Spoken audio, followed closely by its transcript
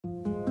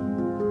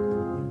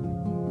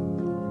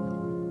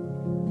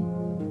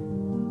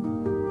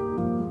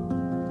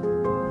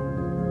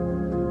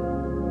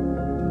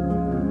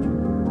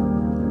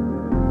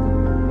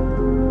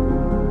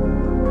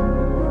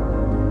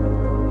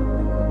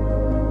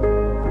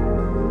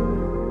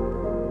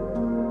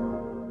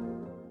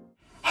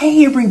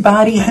Hey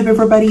everybody, hope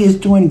everybody is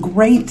doing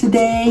great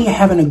today,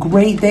 having a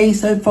great day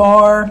so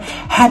far.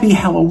 Happy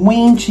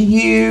Halloween to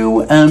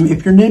you.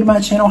 If you're new to my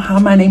channel, hi,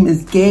 my name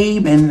is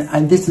Gabe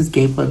and this is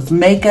Gabe Loves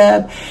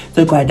Makeup.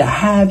 So glad to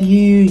have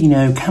you. You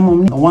know, come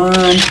on,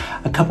 wine,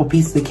 a couple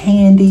pieces of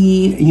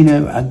candy, you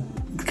know,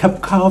 a cup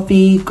of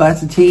coffee,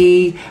 glass of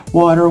tea,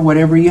 water,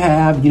 whatever you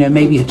have, you know,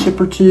 maybe a chip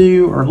or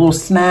two or a little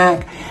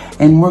snack.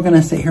 And we're going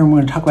to sit here and we're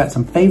going to talk about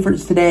some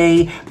favorites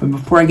today. But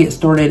before I get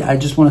started, I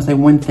just want to say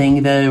one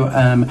thing though.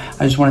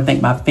 I just want to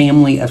thank my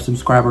family of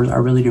subscribers. I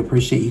really do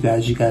appreciate you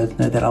guys. You guys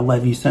know that I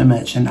love you so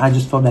much. And I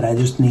just feel that I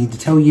just need to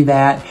tell you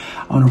that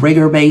on a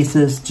regular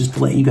basis, just to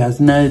let you guys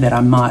know that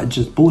I'm not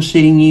just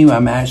bullshitting you.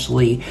 I'm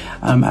actually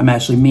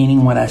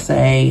meaning what I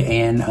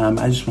say. And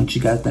I just want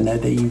you guys to know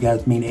that you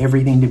guys mean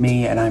everything to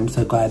me. And I'm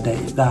so glad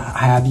that I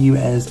have you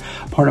as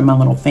part of my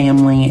little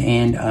family.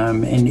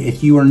 And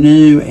if you are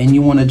new and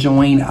you want to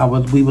join,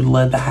 we would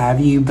love to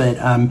have you, but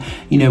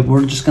you know,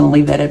 we're just going to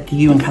leave that up to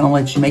you and kind of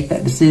let you make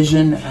that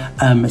decision.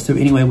 So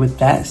anyway, with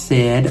that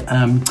said,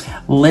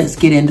 let's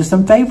get into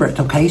some favorites,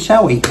 okay,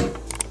 shall we?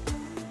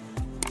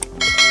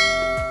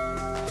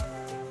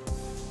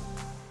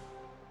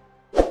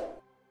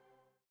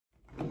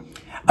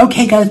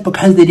 Okay guys,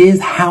 because it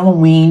is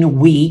Halloween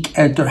week,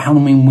 or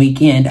Halloween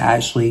weekend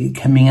actually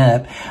coming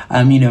up,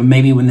 you know,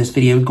 maybe when this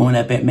video is going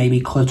up, it may be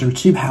closer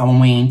to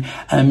Halloween,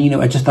 you know,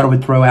 I just thought I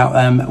would throw out,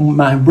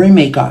 my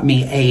roommate got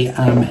me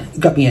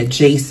a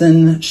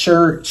Jason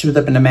shirt. She was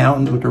up in the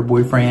mountains with her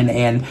boyfriend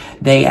and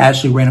they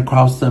actually ran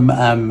across some,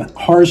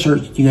 horror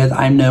shirts. You guys,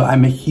 I know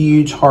I'm a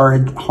huge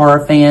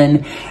horror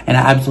fan and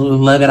I absolutely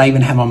love it. I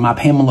even have on my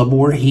Pamela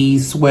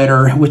Voorhees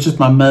sweater, which is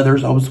my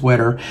mother's old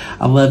sweater.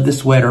 I love the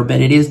sweater,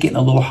 but it is getting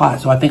a little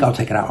hot, so I think I'll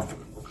take it off.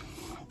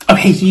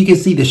 Okay, so you can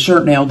see the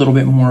shirt now a little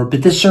bit more,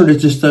 but this shirt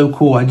is just so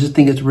cool. I just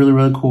think it's really,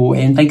 really cool.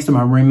 And thanks to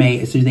my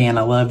roommate, Suzanne,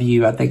 I love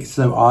you. I think it's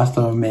so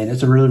awesome, and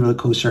it's a really, really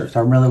cool shirt.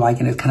 So I'm really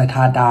liking it. It's kind of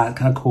tie-dye, it's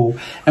kind of cool,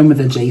 and with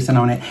a Jason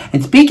on it.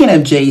 And speaking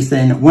of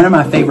Jason, one of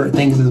my favorite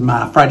things is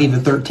my Friday the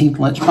 13th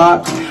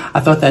lunchbox. I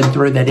thought I'd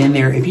throw that in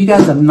there. If you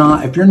guys have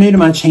not, if you're new to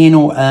my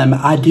channel,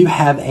 I do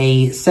have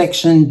a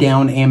section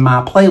down in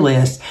my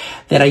playlist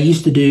that I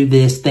used to do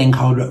this thing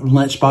called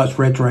Lunchbox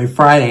Retro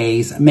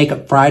Fridays,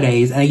 Makeup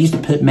Fridays, and I used to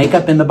put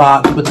makeup in the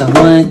box with the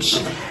lunch,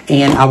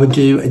 and I would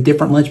do a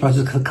different lunch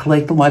boxes,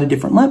 collect a lot of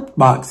different lunch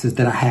boxes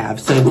that I have.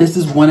 So this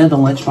is one of the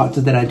lunch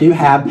boxes that I do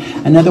have.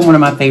 Another one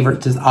of my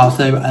favorites is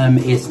also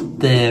is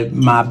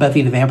my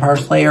Buffy the Vampire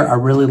Slayer. I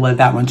really love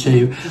that one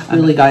too. I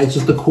really got, it's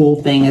just a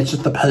cool thing. It's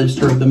just the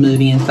poster of the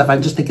movie and stuff. I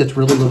just think it's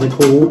really, really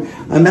cool.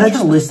 I'm going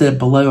to list it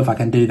below if I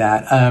can do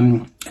that.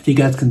 So you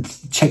guys can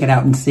check it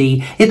out and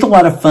see. It's a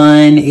lot of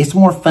fun. It's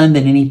more fun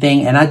than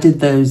anything. And I did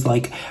those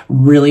like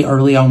really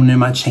early on in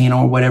my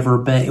channel or whatever,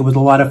 but it was a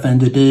lot of fun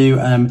to do.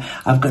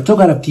 I've still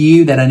got a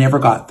few that I never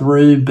got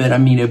through, but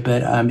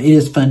it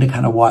is fun to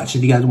kind of watch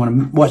if you guys want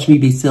to watch me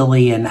be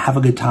silly and have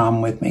a good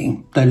time with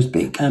me, so to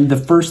speak. The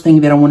first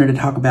thing that I wanted to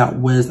talk about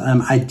was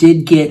I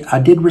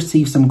did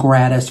receive some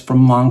gratis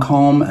from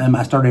Lancome.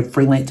 I started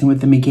freelancing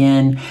with them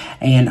again,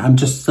 and I'm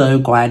just so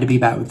glad to be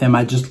back with them.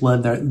 I just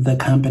love the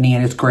company,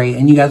 and it's great.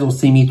 And you guys will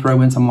see me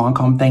throw in some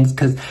Lancome things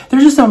because they're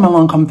just some of my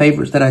Lancome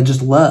favorites that I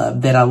just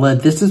love, that I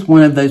love. This is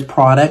one of those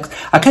products.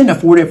 I couldn't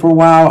afford it for a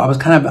while. I was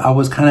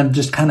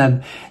kind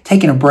of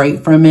taking a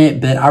break from it,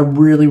 but I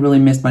really, really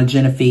miss my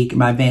Genefique,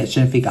 my advanced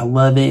Genefique. I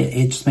love it.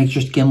 It just makes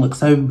your skin look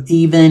so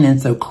even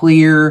and so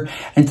clear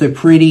and so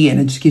pretty, and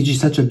it just gives you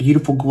such a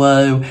beautiful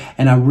glow,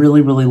 and I really,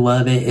 really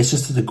love it. It's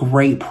just a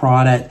great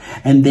product.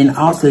 And then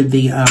also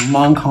the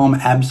Lancome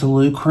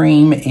Absolue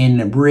cream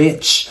in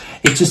Rich.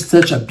 It's just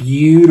such a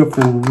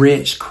beautiful,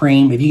 rich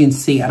cream. If you can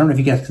see, I don't know if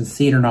you guys can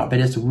see it or not, but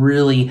it's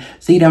really,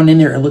 see down in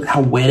there, look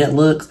how wet it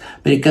looks,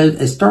 but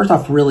it starts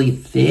off really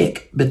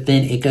thick, but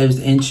then it goes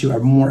into a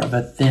more of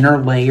a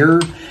thinner layer.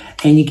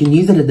 And you can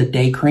use it as a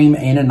day cream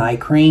and a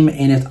night cream.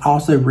 And it's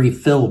also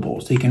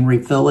refillable. So you can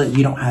refill it.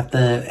 You don't have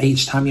to,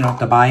 each time you don't have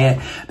to buy it.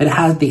 But it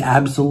has the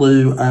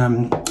Absolute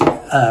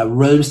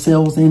rose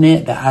cells in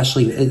it that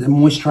actually, it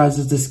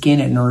moisturizes the skin.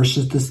 It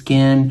nourishes the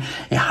skin.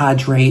 It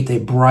hydrates.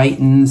 It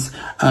brightens.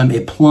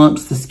 It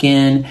plumps the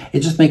skin. It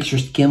just makes your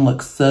skin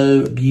look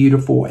so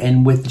beautiful.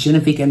 And with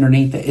Genefique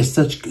underneath it,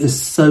 it's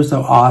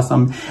so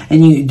awesome.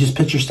 And you just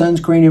put your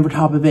sunscreen over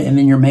top of it and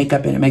then your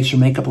makeup, and it makes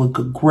your makeup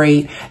look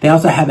great. They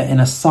also have it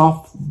in a soft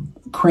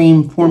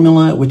cream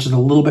formula, which is a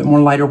little bit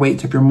more lighter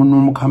weight. So if you're a more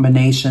normal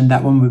combination,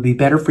 that one would be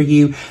better for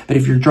you. But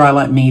if you're dry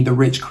like me, the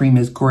rich cream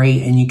is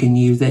great, and you can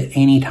use it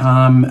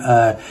anytime,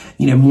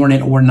 you know,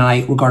 morning or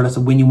night, regardless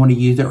of when you want to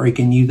use it, or you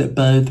can use it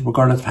both,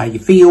 regardless of how you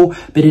feel.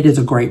 But it is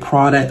a great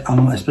product,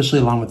 especially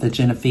along with the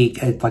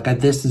Genefique. It's like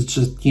this is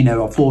just, you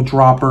know, a full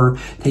dropper,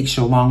 takes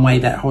you a long way.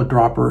 That whole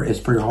dropper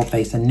is for your whole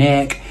face and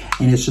neck,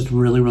 and it's just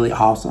really, really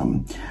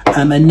awesome.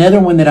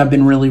 Another one that I've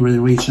been really, really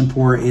reaching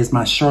for is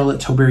my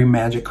Charlotte Tilbury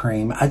Magic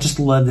Cream. I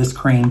just love this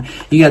cream.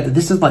 You got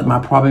this is like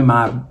probably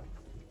my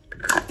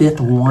fifth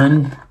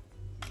one.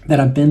 that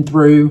I've been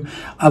through.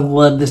 I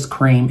love this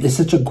cream. It's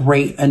such a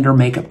great under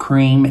makeup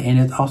cream, and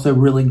it's also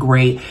really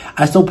great.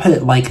 I still put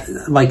it like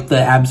the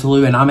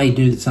Absolue, and I may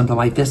do something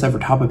like this over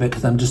top of it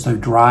because I'm just so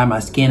dry. My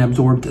skin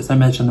absorbed it so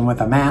much, and then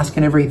with a mask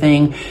and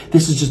everything,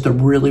 this is just a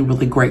really,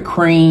 really great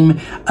cream.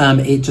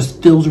 It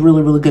just feels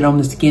really, really good on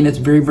the skin. It's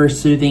very, very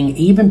soothing.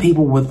 Even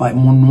people with like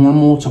more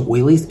normal to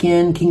oily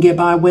skin can get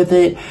by with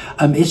it.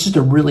 It's just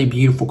a really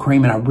beautiful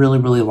cream, and I really,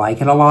 really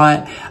like it a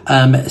lot.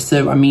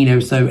 So I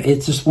mean, so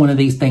it's just one of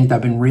these things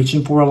I've been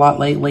reaching for a lot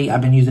lately.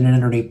 I've been using it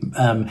underneath,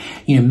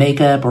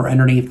 makeup, or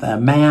underneath a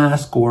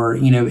mask, or,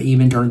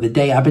 even during the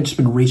day. I've just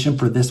been reaching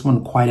for this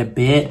one quite a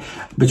bit.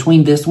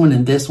 Between this one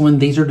and this one,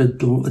 these are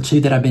the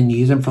two that I've been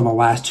using for the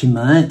last 2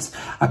 months.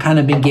 I kind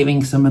of been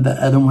giving some of the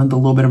other ones a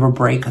little bit of a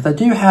break because I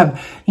do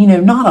have,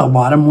 not a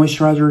lot of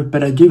moisturizers,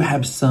 but I do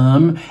have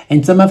some,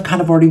 and some I've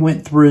kind of already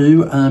went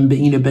through.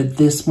 But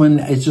this one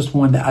is just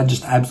one that I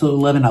just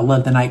absolutely love, and I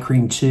love the night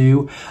cream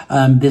too.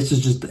 This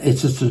is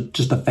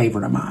just a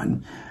favorite of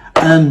mine.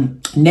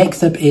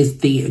 Next up is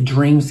the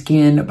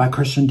DreamSkin by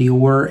Christian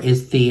Dior.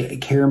 It's the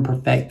Creme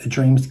Perfect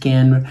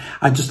DreamSkin.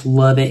 I just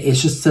love it.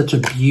 It's just such a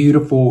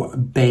beautiful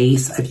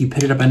base. If you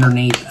put it up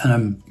underneath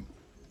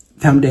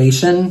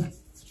foundation,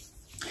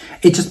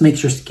 it just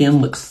makes your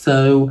skin look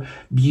so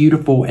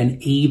beautiful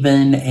and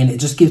even, and it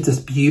just gives this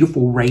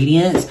beautiful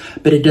radiance,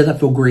 but it doesn't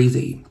feel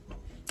greasy.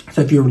 So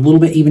if you're a little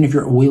bit, even if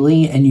you're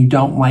oily and you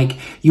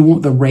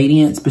want the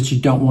radiance, but you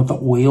don't want the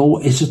oil,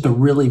 it's just a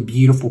really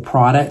beautiful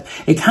product.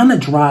 It kind of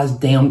dries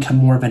down to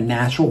more of a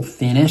natural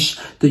finish,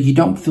 so you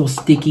don't feel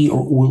sticky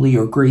or oily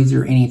or greasy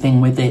or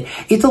anything with it.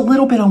 It's a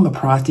little bit on the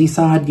pricey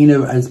side,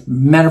 as a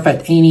matter of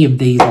fact, any of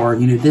these are,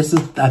 this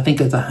is, I think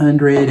it's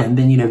 100, and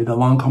then, the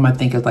Lancome, I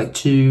think is like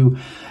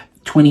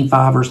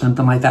 225 or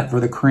something like that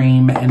for the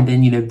cream. And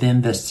then,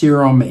 then the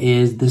serum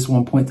is this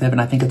 1.7.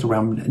 I think it's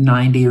around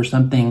 90 or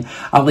something.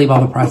 I'll leave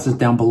all the prices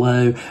down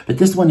below, but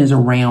this one is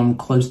around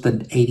close to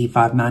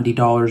 $85,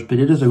 $90, but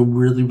it is a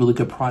really, really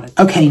good product.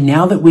 Okay,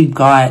 now that we've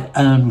got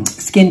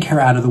skincare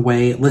out of the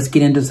way, let's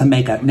get into some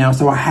makeup. Now,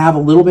 so I have a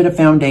little bit of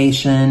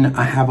foundation.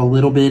 I have a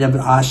little bit of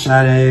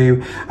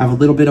eyeshadow. I have a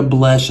little bit of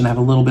blush, and I have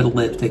a little bit of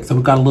lipstick. So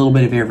we've got a little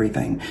bit of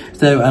everything.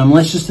 So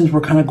let's just, since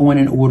we're kind of going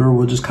in order,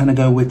 we'll just kind of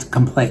go with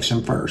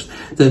complexion first.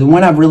 So the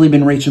one I've really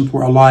been reaching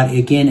for a lot,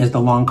 again, is the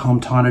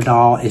Lancome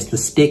Idole. It's the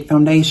stick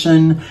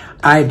foundation.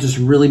 I've just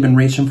really been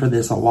reaching for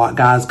this a lot,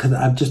 guys, because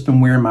I've just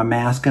been wearing my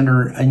mask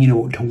under,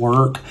 to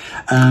work.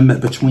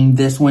 Between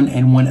this one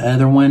and one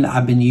other one,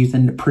 I've been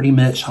using pretty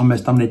much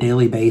almost on a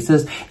daily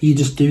basis. You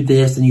just do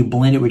this and you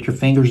blend it with your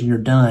fingers and you're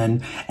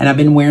done. And I've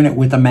been wearing it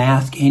with a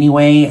mask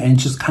anyway, and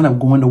just kind of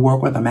going to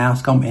work with a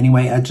mask on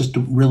anyway. I just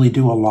really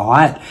do a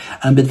lot.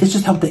 But this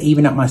just helped to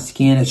even out my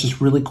skin. It's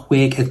just really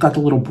quick. It's got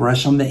the little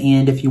brush on the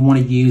end if you want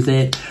to use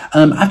it.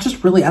 I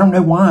don't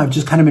know why, I've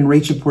just kind of been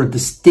reaching for the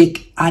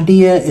stick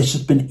idea. It's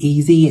just been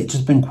easy. It's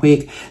just been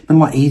quick. It's been a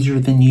lot easier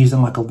than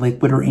using like a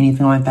liquid or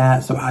anything like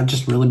that. So I've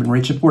just really been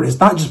reaching for it. It's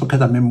not just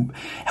because I've been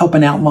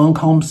helping out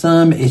Lancome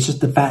some. It's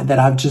just the fact that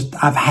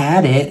I've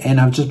had it, and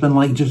I've just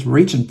been just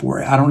reaching for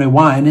it. I don't know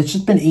why. And it's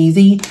just been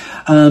easy.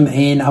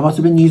 And I've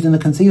also been using the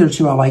concealer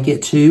too. I like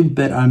it too,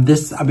 but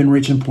this I've been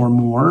reaching for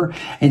more.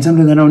 And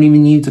sometimes I don't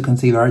even use a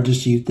concealer. I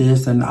just use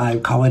this and I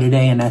call it a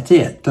day, and that's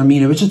it. So,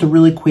 it's just a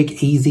really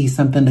quick, easy,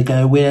 something to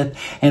go with.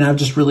 And I've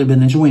just really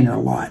been enjoying it a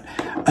lot.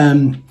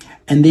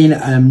 And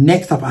then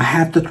next up, I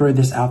have to throw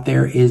this out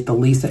there, is the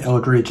Lisa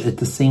Eldridge. It's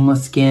the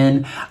Seamless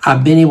Skin.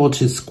 I've been able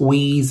to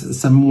squeeze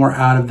some more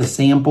out of the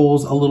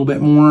samples a little bit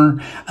more,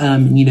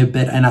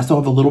 and I still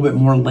have a little bit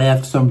more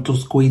left, so I'm still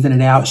squeezing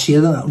it out. She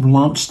hasn't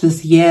launched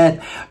this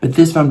yet, but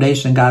this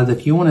foundation, guys,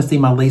 if you want to see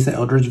my Lisa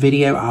Eldridge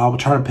video, I'll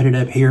try to put it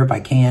up here if I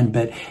can,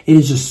 but it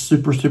is just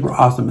super, super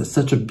awesome. It's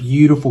such a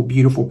beautiful,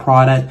 beautiful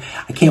product.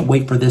 I can't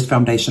wait for this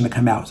foundation to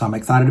come out, so I'm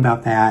excited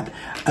about that.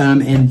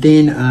 And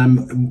then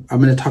I'm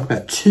going to talk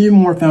about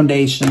two more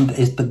foundations.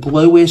 It's the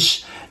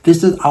Glowish.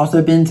 This has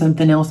also been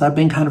something else I've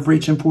been kind of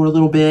reaching for a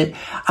little bit.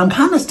 I'm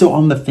kind of still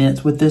on the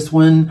fence with this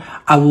one.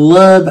 I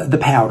love the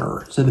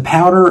powder. So the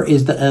powder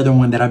is the other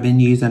one that I've been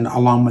using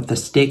along with the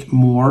stick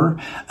more,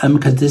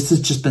 because this has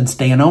just been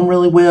staying on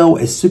really well.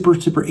 It's super,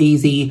 super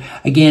easy.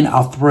 Again,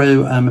 I'll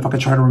throw, if I can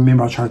try to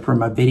remember, I'll try to throw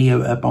my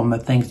video up on the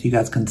thing so you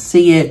guys can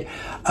see it.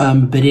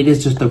 But it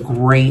is just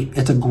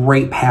it's a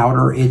great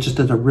powder. It just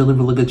does a really,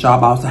 really good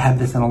job. I also have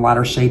this in a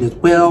lighter shade as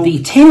well.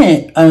 The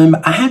Tint,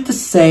 I have to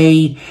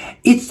say,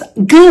 it's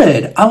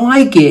good. I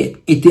like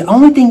it. The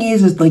only thing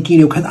is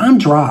because I'm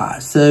dry.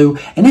 So,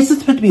 and this is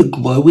supposed to be a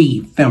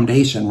glowy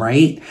foundation,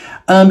 right?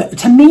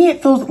 To me,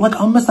 it feels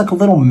almost like a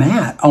little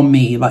matte on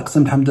me.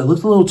 Sometimes it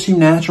looks a little too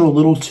natural, a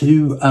little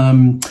too,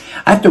 I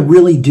have to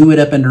really do it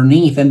up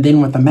underneath. And then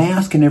with the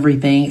mask and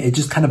everything, it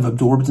just kind of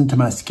absorbs into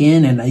my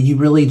skin. And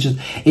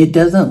it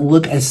doesn't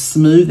look as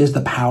smooth as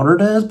the powder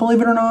does,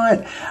 believe it or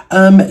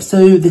not.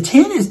 So the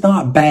Tint is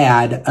not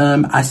bad.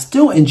 I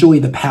still enjoy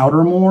the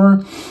powder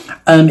more.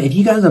 If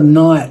you guys have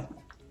not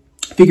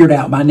figured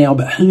out by now,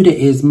 but Huda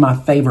is my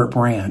favorite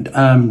brand.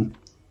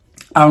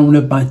 I don't know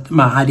if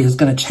my idea is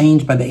going to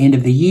change by the end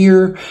of the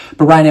year,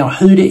 but right now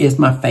Huda is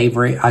my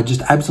favorite. I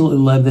just absolutely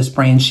love this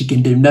brand. She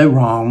can do no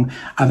wrong.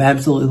 I've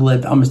absolutely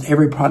loved almost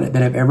every product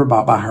that I've ever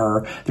bought by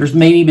her. There's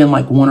maybe been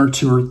like 1 or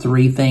 2 or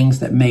 3 things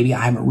that maybe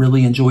I haven't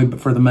really enjoyed,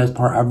 but for the most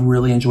part, I've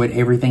really enjoyed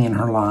everything in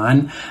her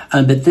line.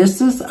 But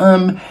this is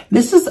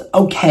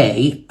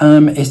okay.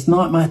 It's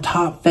not my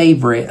top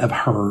favorite of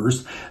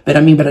hers, but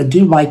I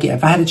do like it.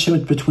 If I had to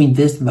choose between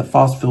this and the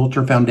False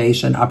Filter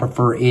foundation, I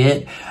prefer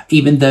it,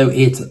 even though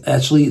it's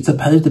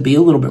supposed to be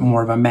a little bit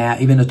more of a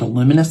matte, even as a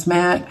luminous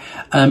matte.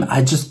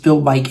 I just feel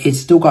like it's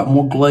still got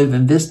more glow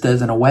than this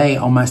does in a way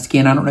on my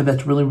skin. I don't know if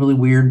that's really, really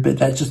weird, but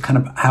that's just kind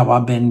of how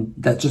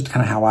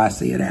I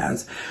see it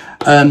as.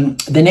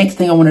 The next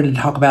thing I wanted to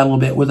talk about a little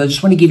bit was I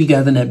just want to give you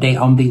guys an update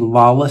on the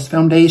Lawless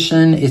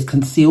foundation. It's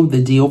concealed,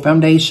 the Dior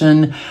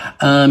foundation.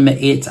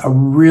 It's a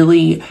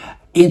really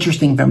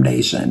interesting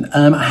foundation.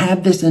 I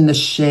have this in the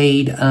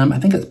shade, I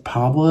think it's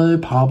Palo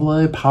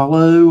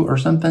or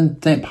something,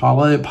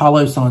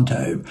 Palo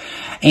Santo.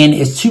 And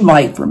it's too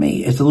light for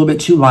me. It's a little bit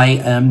too light.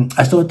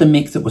 I still have to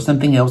mix it with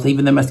something else,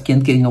 even though my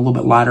skin's getting a little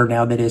bit lighter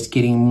now that it's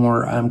getting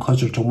more,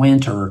 closer to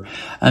winter.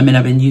 And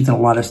I've been using a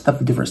lot of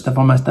stuff, different stuff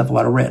on my stuff, a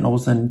lot of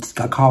retinols and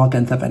glycolic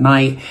and stuff at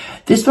night.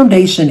 This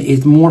foundation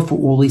is more for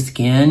oily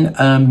skin.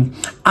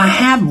 I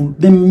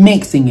have been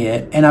mixing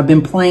it and I've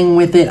been playing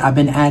with it. I've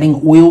been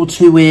adding oil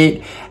to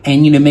it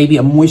and, maybe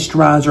a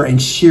moisturizer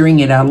and shearing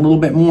it out a little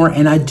bit more.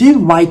 And I do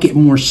like it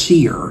more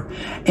sheer.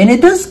 And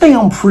it does stay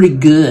on pretty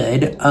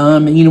good.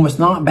 It's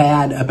not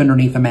bad up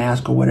underneath the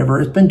mask or whatever.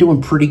 It's been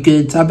doing pretty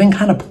good. So I've been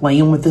kind of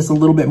playing with this a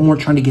little bit more,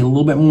 trying to get a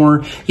little bit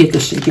more. You have to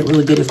shake it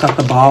really good. It's got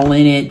the ball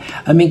in it.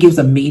 It gives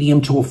a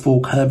medium to a full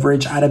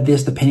coverage out of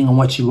this, depending on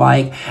what you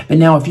like. But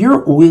now if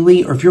you're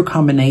oily or if you're a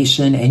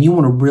combination and you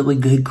want a really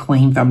good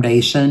clean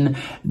foundation,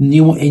 and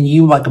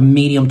you like a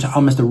medium to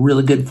almost a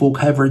really good full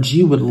coverage,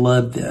 you would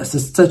love this.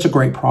 It's such a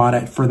great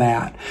product for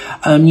that.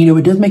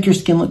 It does make your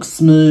skin look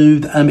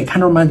smooth. It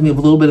kind of reminds me of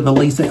a little bit of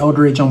Lisa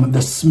Eldridge on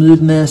the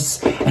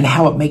smoothness and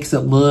how it makes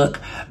it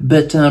look.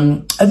 But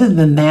other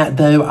than that,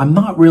 though,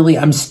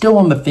 I'm still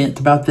on the fence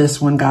about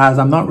this one, guys.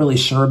 I'm not really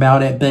sure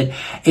about it. But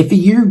if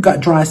you've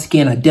got dry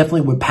skin, I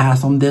definitely would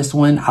pass on this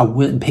one. I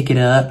wouldn't pick it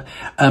up.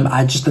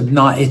 I just have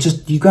not. It's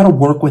just, you got to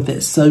work with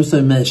it so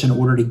much in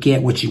order to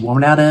get what you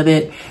want out of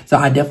it. So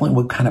I definitely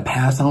would kind of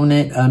pass on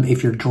it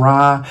if you're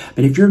dry.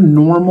 But if you're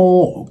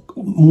more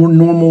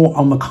normal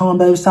on the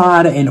combo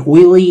side and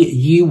oily,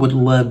 you would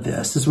love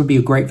this. This would be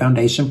a great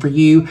foundation for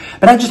you.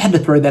 But I just had to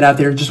throw that out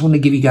there. Just want to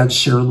give you guys,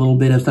 share a little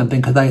bit of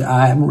something, because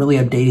I haven't really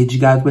updated you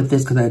guys with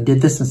this, because I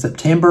did this in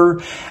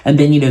September. And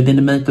then, then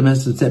the month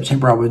of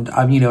September,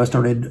 I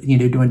started,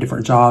 doing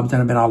different jobs,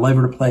 and I've been all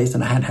over the place,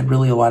 and I hadn't had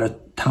really a lot of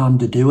time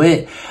to do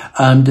it,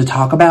 to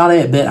talk about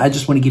it. But I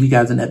just want to give you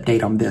guys an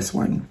update on this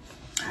one.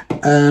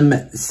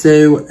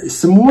 So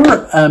some more,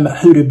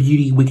 Huda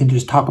Beauty we can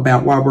just talk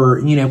about while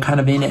we're, kind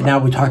of in it. Now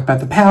we talked about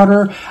the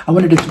powder. I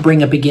wanted to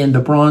bring up again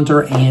the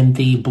bronzer and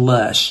the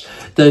blush.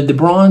 The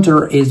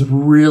bronzer is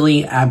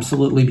really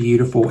absolutely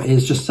beautiful.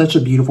 It's just such a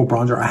beautiful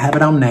bronzer. I have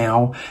it on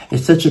now.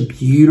 It's such a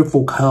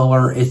beautiful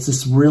color. It's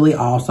just really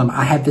awesome.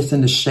 I have this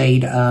in the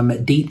shade,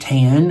 Deep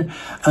Tan.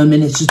 And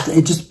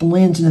it just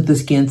blends into the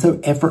skin so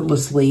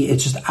effortlessly.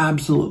 It's just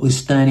absolutely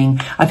stunning.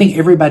 I think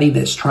everybody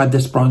that's tried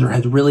this bronzer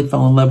has really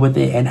fallen in love with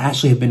it, and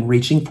actually have been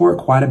reaching for it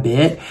quite a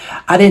bit.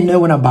 I didn't know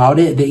when I bought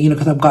it that,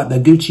 because I've got the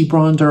Gucci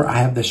bronzer, I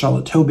have the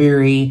Charlotte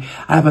Tilbury,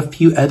 I have a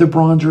few other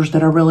bronzers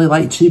that I really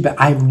like too, but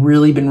I've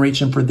really been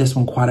reaching for this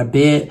one quite a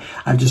bit.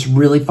 I've just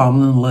really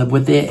fallen in love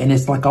with it, and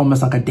it's like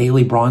almost like a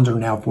daily bronzer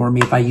now for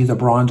me. If I use a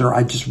bronzer,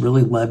 I just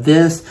really love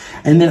this.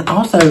 And then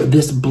also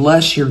this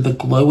blush here, the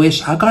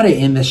Glowish, I got it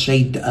in the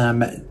shade,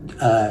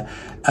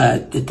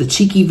 the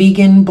Cheeky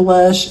Vegan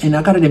blush, and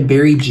I got it in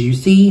Berry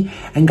Juicy.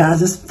 And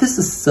guys, this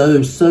is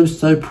so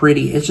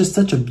pretty. It's just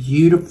such a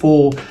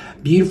beautiful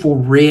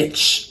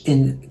rich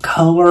in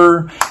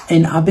color,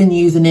 and I've been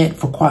using it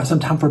for quite some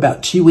time, for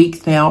about 2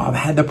 weeks now. I've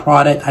had the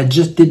product. I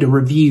just did the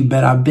review,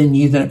 but I've been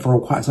using it for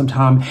quite some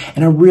time,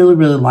 and I really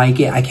like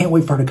it. I can't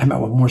wait for her to come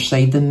out with more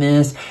shade than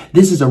this.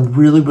 This is a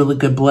really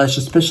good blush,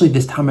 especially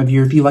this time of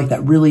year. If you like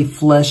that really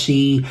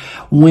fleshy,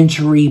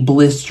 wintry,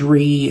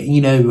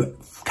 blistery,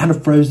 kind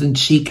of frozen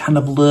cheek kind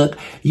of look,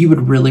 you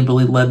would really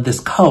love this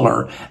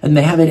color. And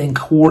they have it in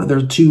coral.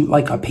 There's two,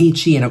 like a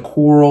peachy and a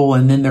coral,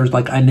 and then there's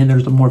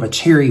more of a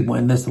cherry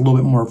one that's a little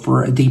bit more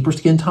for a deeper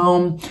skin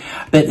tone.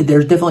 But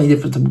there's definitely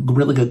some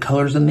really good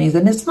colors in these,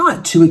 and it's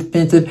not too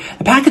expensive.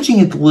 The packaging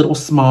is a little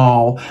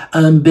small,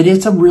 but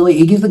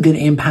it gives a good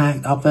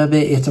impact off of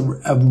it. It's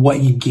of what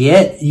you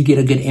get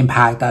a good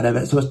impact out of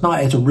it. So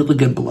it's a really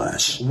good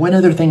blush. One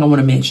other thing I want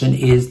to mention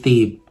is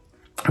the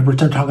we're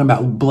talking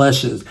about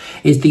blushes,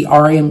 is the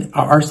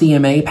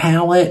RCMA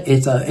palette.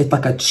 It's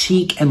like a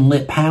cheek and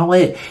lip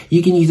palette.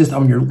 You can use this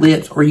on your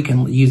lips or you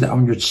can use it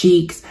on your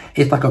cheeks.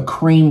 It's like a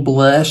cream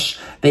blush.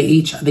 They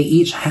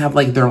each have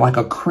like, they're like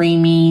a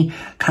creamy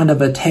kind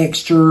of a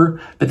texture,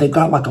 but they've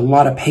got like a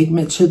lot of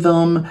pigment to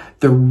them.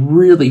 They're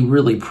really,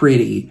 really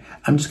pretty.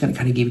 I'm just going to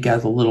kind of give you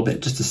guys a little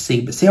bit just to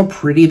see, but see how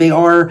pretty they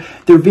are.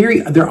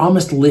 They're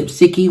almost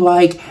lipsticky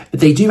like, but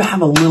they do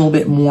have a little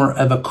bit more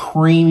of a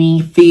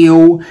creamy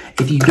feel.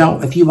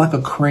 If you like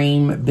a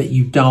cream, but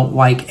you don't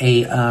like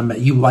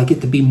you like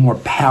it to be more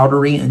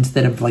powdery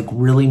instead of like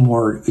really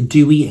more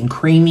dewy and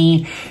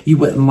creamy, you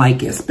wouldn't like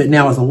this. But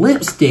now as a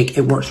lipstick,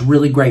 it works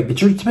really great, but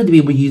you're supposed to be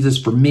able to use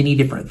this for many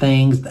different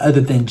things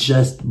other than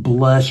just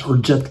blush or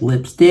just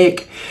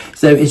lipstick.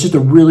 So it's just a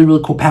really,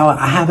 really cool palette.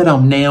 I have it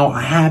on now.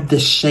 I have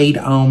this shade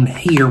on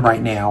here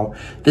right now.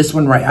 This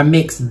one I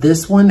mixed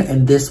this one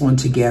and this one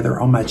together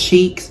on my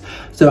cheeks.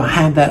 So I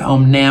have that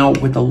on now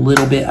with a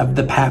little bit of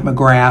the Pat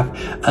McGrath,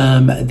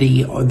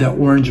 the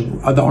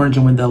orange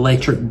one, the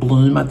Electric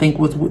Bloom, I think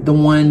was the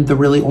one, the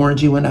really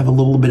orangey one. I have a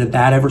little bit of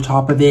that over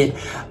top of it.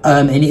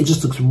 And it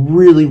just looks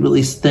really,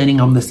 really stunning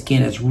on the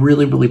skin. It's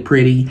really, really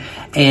pretty.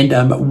 And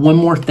one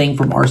more thing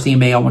from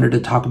RCMA I wanted to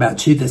talk about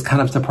too that's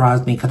kind of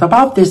surprised me, because I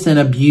bought this in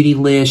a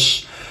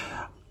Beautylish,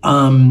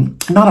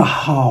 not a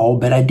haul,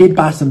 but I did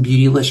buy some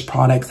Beautylish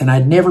products and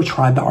I'd never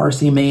tried the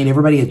RCMA and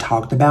everybody had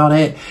talked about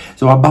it.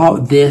 So I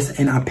bought this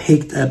and I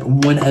picked up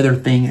one other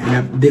thing,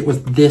 and it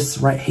was this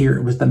right here.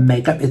 It was the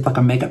makeup. It's like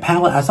a makeup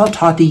palette. I saw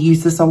Tati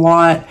use this a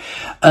lot.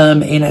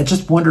 And I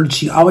just wondered,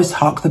 she always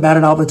talks about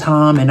it all the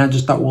time. And I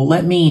just thought, well,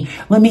 let me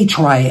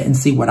try it and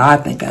see what I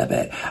think of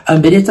it.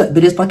 But it's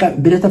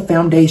a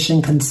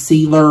foundation,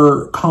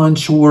 concealer,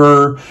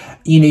 contour.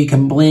 You know, you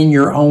can blend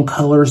your own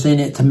colors in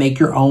it to make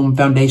your own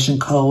foundation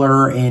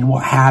color and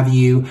what have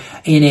you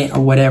in it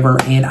or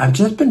whatever. And I've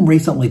just been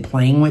recently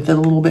playing with it a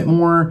little bit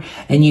more.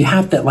 And you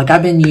have to, like,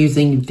 I've been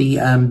using the,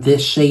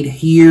 this shade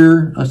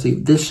here. Let's see,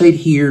 this shade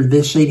here,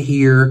 this shade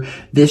here,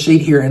 this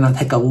shade here. And I'll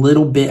take a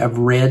little bit of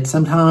red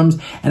sometimes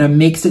and I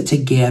mix it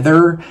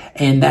together.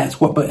 And that's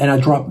what, and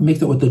I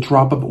mix it with a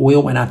drop of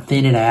oil and I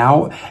thin it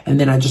out. And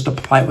then I just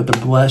apply it with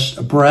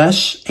a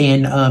brush.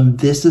 And,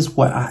 this is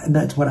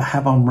that's what I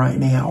have on right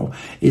now.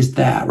 Is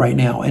that right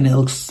now, and it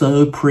looks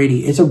so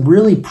pretty. It's a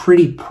really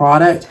pretty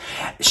product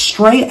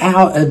straight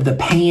out of the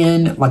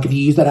pan. Like if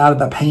you use it out of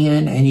the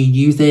pan and you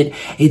use it,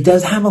 it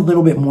does have a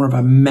little bit more of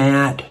a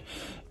matte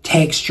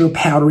texture,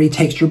 powdery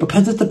texture,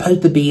 because it's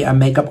supposed to be a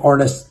makeup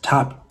artist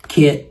type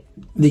kit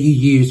that you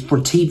use for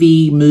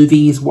TV,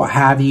 movies, what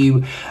have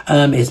you.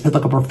 It's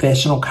like a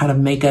professional kind of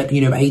makeup,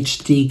 you know,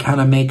 HD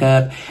kind of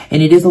makeup.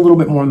 And it is a little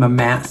bit more on the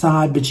matte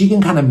side, but you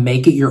can kind of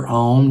make it your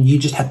own. You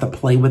just have to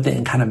play with it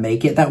and kind of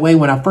make it that way.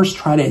 When I first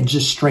tried it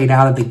just straight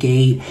out of the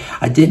gate,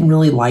 I didn't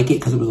really like it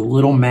because it was a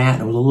little matte,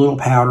 and it was a little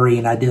powdery,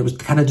 and it was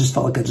kind of just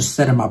felt like I just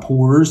set in my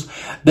pores.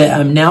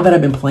 But now that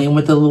I've been playing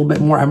with it a little bit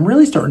more, I'm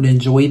really starting to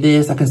enjoy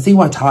this. I can see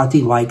why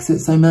Tati likes it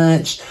so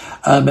much.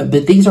 But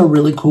these are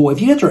really cool.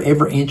 If you guys are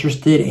ever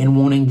interested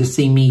in wanting to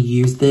see me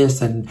use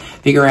this and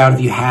figure out if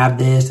you have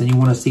this and you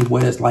want to see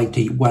what it's like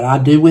to what I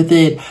do with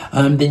it,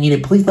 then, you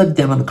know, please let it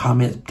down in the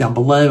comments down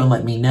below and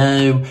let me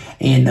know.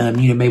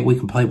 And, you know, maybe we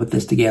can play with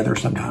this together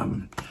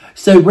sometime.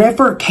 So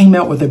Redford came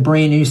out with a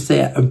brand new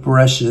set of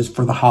brushes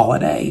for the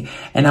holiday,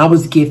 and I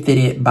was gifted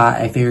it by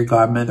a fairy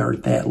godmother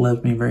that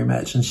loves me very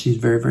much, and she's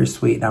very, very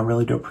sweet, and I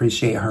really do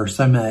appreciate her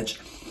so much.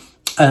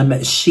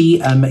 She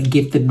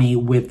gifted me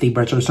with the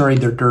brushes. Sorry,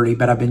 they're dirty,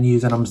 but I've been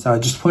using them, so I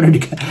just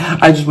wanted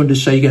to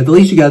show you guys. At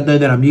least you guys know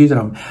that I'm using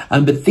them.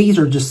 But these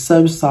are just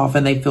so soft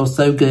and they feel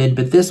so good.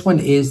 But this one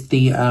is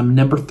the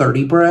number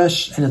 30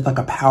 brush, and it's like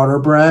a powder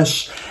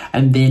brush.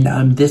 And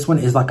then this one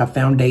is like a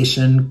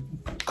foundation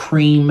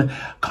cream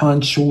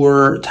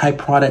contour type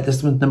product.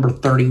 This one's number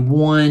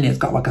 31. It's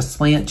got like a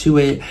slant to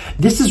it.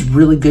 This is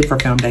really good for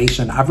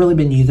foundation. I've really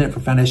been using it for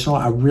foundation.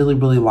 I really,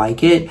 really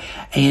like it.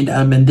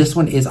 And this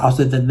one is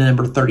also the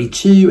number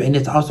 32, and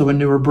it's also a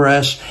newer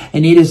brush.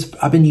 And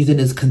I've been using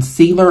it as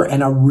concealer,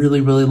 and I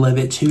really, really love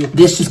it too.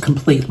 This just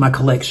completes my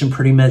collection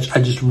pretty much.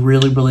 I just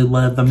really, really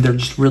love them. They're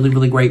just really,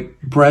 really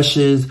great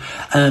brushes.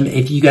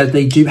 If you guys,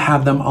 they do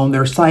have them on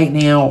their site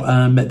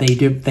now. They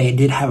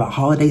did have a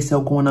holiday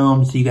sale going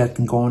on, so you guys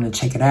can go on and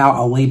check it out.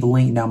 I'll leave a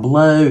link down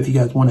below if you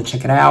guys want to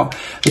check it out.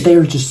 But they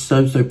are just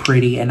so, so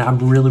pretty, and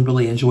I've really,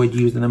 really enjoyed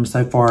using them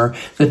so far.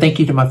 So thank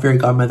you to my fairy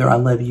godmother. I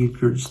love you.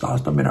 You're just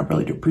awesome, and I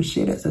really do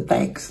appreciate it. So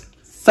thanks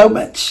so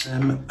much.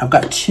 I've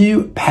got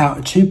two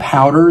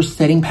powders,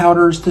 setting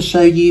powders to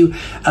show you.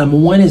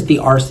 One is the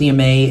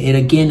RCMA.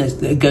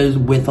 It goes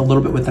with a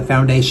little bit with the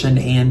foundation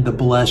and the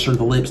blush or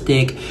the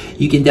lipstick.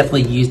 You can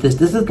definitely use this.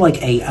 This is like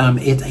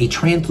it's a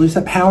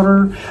translucent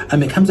powder.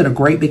 It comes in a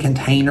great big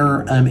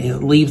container.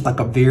 It leaves like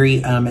a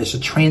very, it's a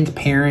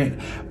transparent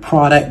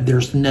product.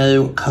 There's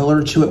no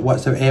color to it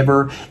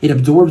whatsoever. It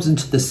absorbs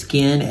into the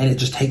skin and it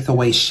just takes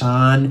away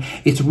shine.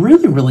 It's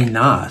really, really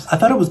nice. I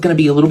thought it was going to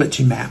be a little bit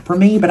too matte for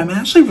me, but I'm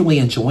actually actually really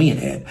enjoying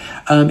it.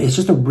 It's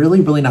just a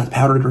really, really nice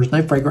powder. There's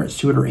no fragrance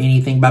to it or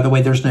anything. By the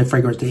way, there's no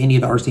fragrance to any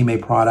of the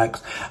RCMA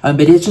products.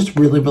 But it's just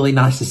really, really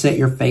nice to set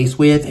your face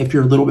with. If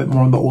you're a little bit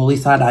more on the oily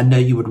side, I know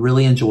you would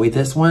really enjoy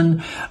this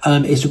one.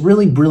 It's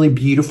really, really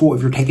beautiful.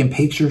 If you're taking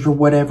pictures or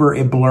whatever,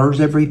 it blurs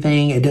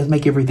everything. It does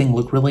make everything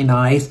look really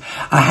nice.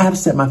 I have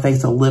set my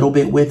face a little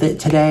bit with it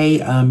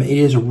today. It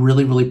is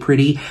really, really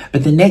pretty.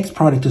 But the next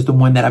product is the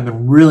one that I've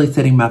been really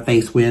setting my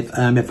face with.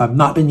 If I've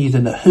not been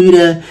using the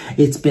Huda,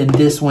 it's been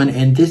this one.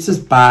 And this is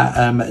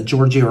by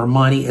Giorgio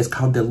Armani. It's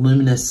called the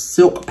Luminous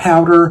Silk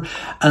Powder.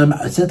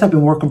 Since I've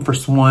been working for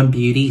Swan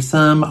Beauty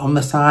some on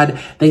the side,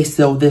 they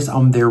sell this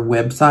on their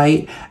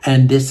website.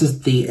 And this is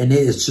and it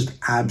is just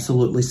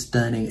absolutely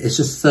stunning. It's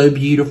just so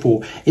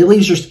beautiful. It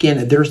leaves your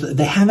skin,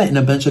 they have it in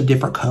a bunch of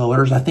different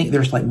colors. I think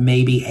there's like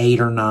maybe 8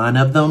 or 9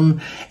 of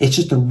them. It's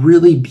just a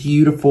really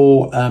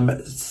beautiful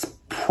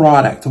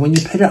product. When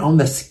you put it on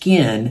the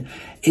skin,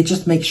 it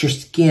just makes your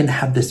skin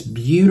have this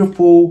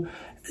beautiful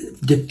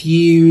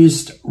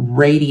diffused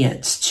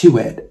radiance to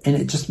it, and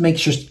it just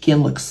makes your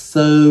skin look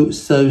so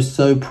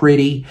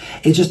pretty.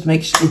 It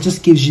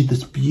just gives you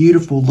this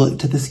beautiful look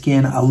to the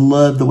skin. I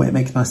love the way it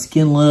makes my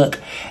skin look.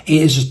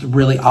 It is just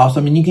really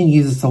awesome, and you can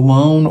use this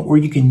alone or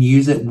you can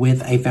use it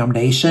with a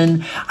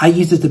foundation. I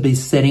use it to be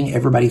setting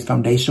everybody's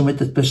foundation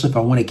with, especially if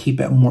I want to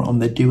keep it more on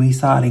the dewy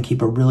side and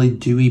keep a really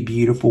dewy,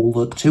 beautiful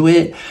look to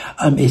it.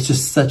 It's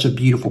just such a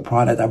beautiful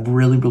product. I've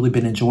really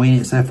been enjoying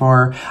it so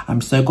far.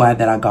 I'm so glad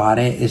that I got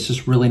it. It's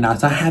just really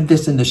nice. I have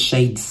this in the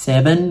shade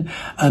 7,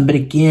 but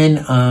again,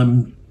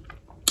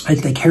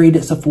 they carry it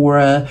at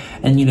Sephora,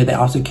 and you know, they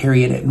also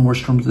carry it at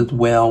Nordstrom's as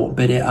well,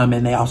 but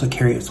and they also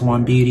carry it at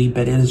Swan Beauty,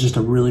 but it is just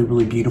a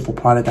really beautiful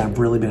product. I've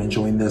really been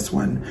enjoying this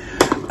one.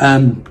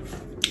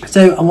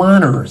 So a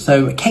liner,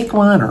 so cake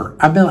liner.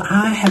 I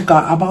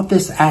bought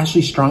this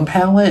Ashley Strong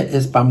palette.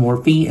 It's by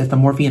Morphe. It's the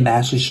Morphe and the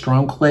Ashley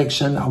Strong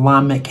collection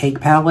alignment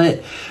cake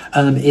palette.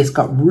 It's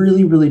got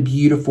really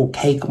beautiful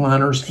cake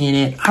liners in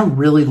it. I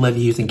really love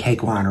using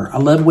cake liner. I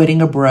love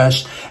wetting a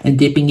brush and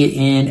dipping it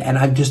in, and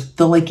I just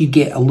feel like you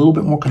get a little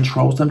bit more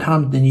control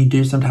sometimes than you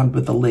do sometimes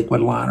with the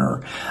liquid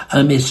liner.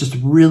 It's just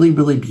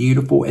really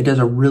beautiful. It does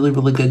a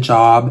really good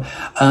job.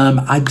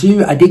 I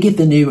did get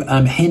the new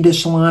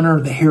Hendish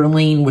liner, the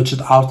Hairline, which is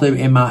also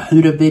in my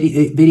Huda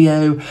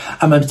video.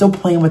 I'm still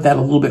playing with that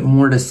a little bit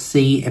more to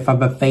see if I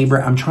have a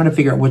favorite. I'm trying to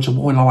figure out which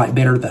one I like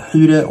better, the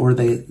Huda or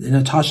the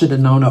Natasha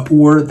Denona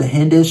or the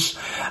Hendish.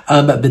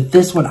 But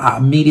this one I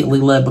immediately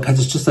love because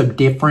it's just so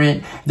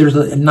different. There's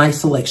a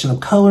nice selection of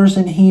colors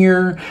in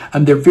here.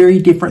 They're very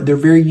different. They're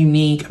very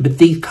unique. But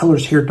these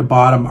colors here at the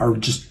bottom are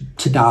just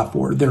to die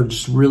for. They're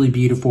just really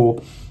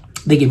beautiful.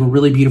 They give a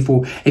really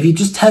beautiful, if you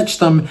just touch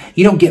them,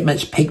 you don't get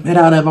much pigment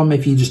out of them.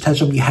 If you just touch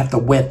them, you have to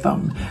wet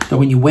them. So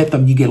when you wet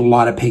them, you get a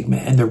lot of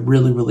pigment, and they're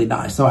really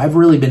nice. So I've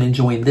really been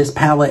enjoying this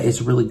palette.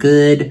 It's really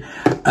good.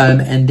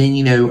 And then,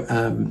 you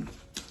know,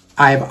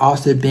 I've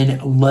also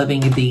been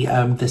loving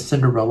the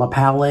Cinderella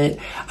palette.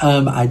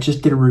 I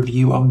just did a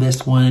review on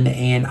this one,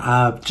 and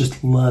I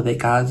just love it,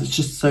 guys. It's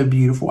just so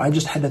beautiful. I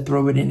just had to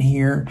throw it in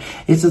here.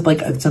 It's just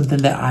like something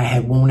that I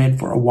had wanted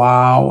for a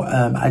while.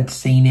 I'd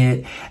seen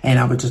it, and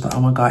I was just,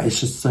 oh my God, it's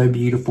just so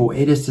beautiful.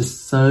 It is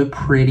just so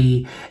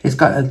pretty. It's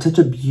got such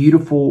a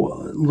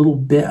beautiful little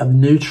bit of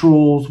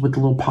neutrals with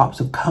little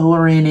pops of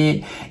color in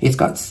it. It's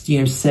got, you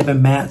know,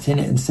 7 mattes in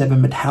it and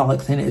 7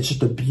 metallics in it. It's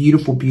just a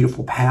beautiful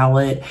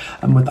palette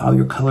with all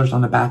your colors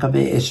on the back of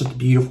it. It's just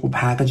beautiful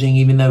packaging.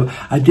 Even though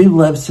I do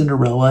love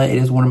Cinderella, it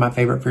is one of my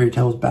favorite fairy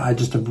tales, but I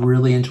just have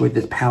really enjoyed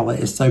this palette.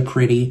 It's so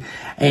pretty.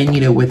 And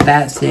you know, with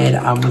that said,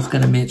 I was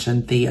going to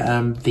mention the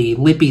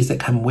lippies that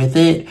come with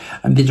it.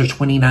 These are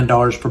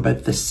 $29 for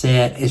both the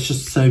set. It's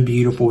just so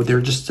beautiful.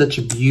 They're just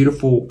such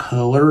beautiful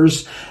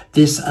colors.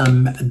 This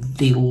one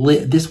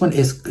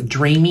is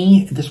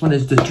dreamy. This one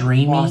is the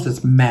dreamy.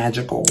 It's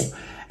magical.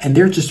 And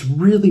they're just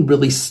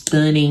really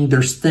stunning.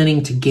 They're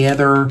stunning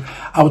together.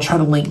 I will try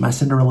to link my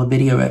Cinderella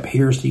video up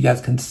here so you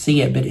guys can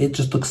see it, but it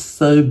just looks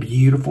so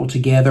beautiful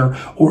together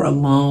or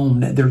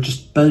alone. They're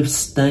just both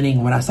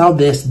stunning. When I saw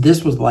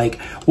this was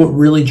like what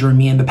really drew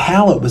me in. The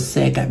palette was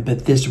second,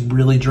 but this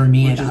really drew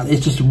me in.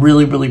 It's just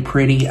really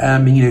pretty. You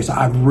know, so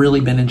I've really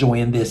been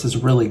enjoying this. It's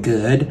really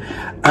good.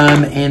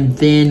 And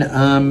then,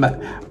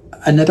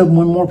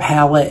 one more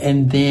palette,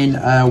 and then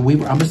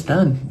we're almost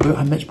done. We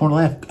have much more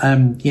left.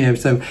 You know,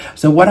 so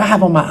what I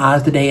have on my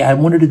eyes today, I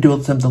wanted to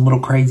do something a little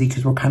crazy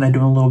because we're kind of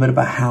doing a little bit of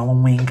a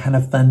Halloween kind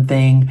of fun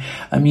thing.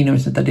 You know,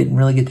 since I didn't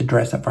really get to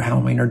dress up for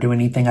Halloween or do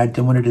anything, I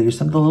wanted to do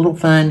something a little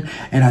fun,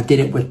 and I did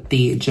it with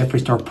the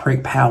Jeffree Star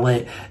Prick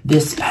palette.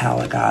 This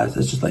palette, guys,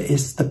 it's just like,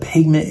 the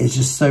pigment is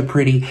just so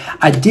pretty.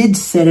 I did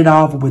set it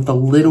off with a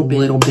little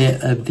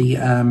bit of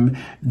the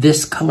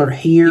this color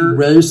here,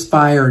 Rose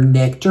Fire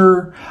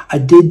Nectar. I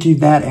did do do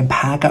that and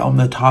pack it on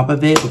the top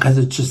of it because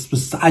it just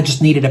was, I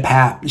just needed a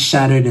pat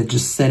shadow to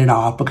just set it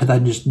off because I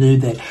just knew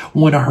that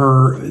one of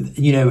her,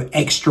 you know,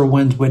 extra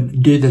ones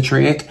would do the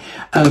trick.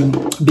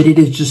 But it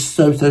is just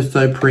so, so,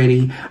 so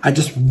pretty. I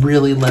just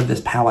really love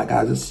this palette,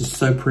 guys. It's just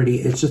so pretty.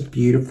 It's just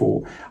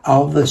beautiful.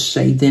 All the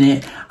shades in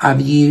it. I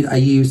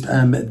used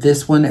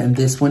this one and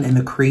this one in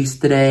the crease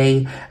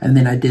today. And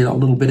then I did a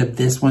little bit of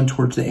this one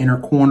towards the inner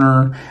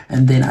corner.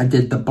 And then I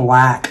did the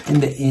black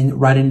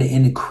right in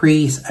the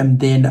crease. And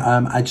then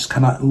I just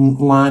kind of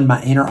lined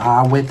my inner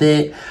eye with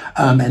it.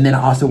 And then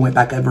I also went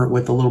back over it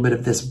with a little bit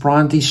of this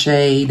bronzy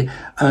shade.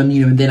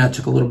 You know, and then I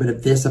took a little bit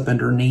of this up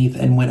underneath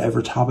and went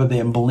over top of it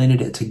and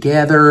blended it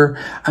together.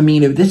 I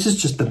mean, this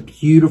is just a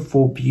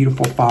beautiful,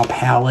 beautiful fall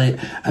palette.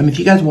 If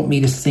you guys want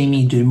me to see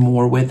me do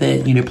more with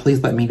it, you know,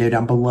 please let me know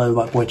down below,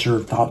 like, what your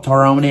thoughts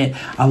are on it.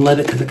 I love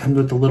it because it comes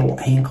with a little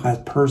hand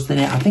clasp purse in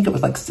it. I think it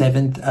was like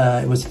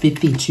it was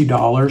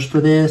 $52 for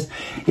this.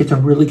 It's a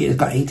really good, it's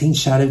got 18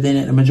 shadows in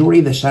it. The majority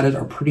of the shadows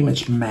are pretty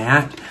much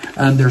matte.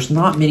 There's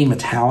not many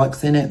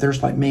metallics in it.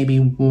 There's like maybe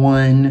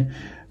one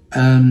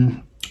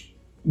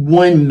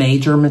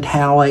major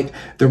metallic.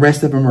 The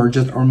rest of them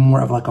are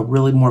more of like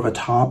more of a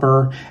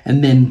topper.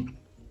 And then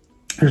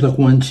there's like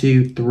 1,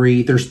 2,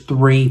 3. There's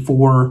 3,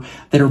 4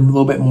 that are a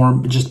little bit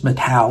more just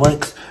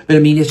metallics. But I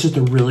mean, it's just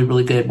a really,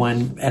 really good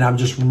one. And I've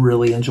just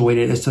really enjoyed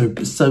it. It's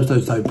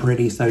so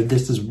pretty. So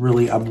this is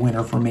really a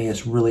winner for me.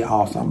 It's really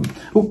awesome.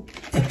 Ooh,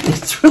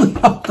 it's really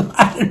awesome.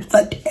 I didn't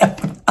set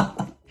down.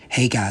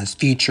 Hey guys,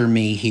 future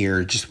me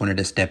here. Just wanted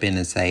to step in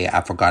and say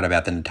I forgot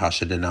about the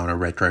Natasha Denona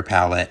Retro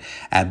Palette.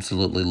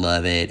 Absolutely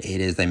love it.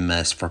 It is a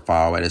must for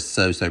fall. It is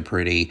so, so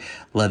pretty.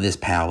 Love this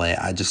palette.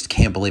 I just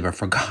can't believe I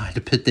forgot to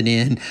put that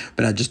in,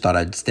 but I just thought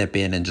I'd step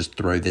in and just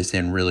throw this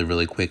in really,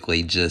 really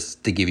quickly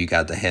just to give you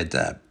guys a heads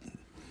up.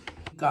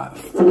 Got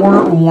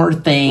 4 more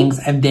things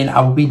and then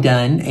I will be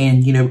done.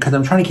 And, you know, because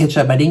I'm trying to catch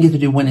up, I didn't get to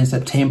do one in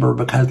September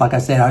because, like I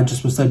said, I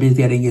just was so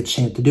busy I didn't get a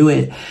chance to do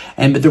it.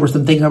 But there were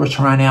some things I was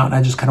trying out and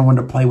I just kind of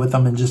wanted to play with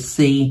them and just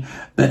see.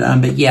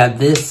 But yeah,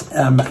 this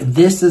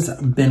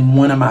has been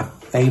one of my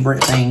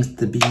favorite things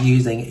to be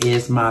using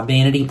is my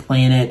Vanity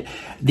Planet.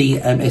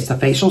 It's a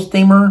facial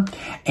steamer,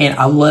 and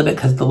I love it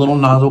because the little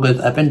nozzle goes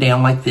up and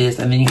down like this,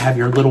 and then you have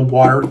your little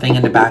water thing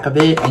in the back of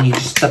it, and you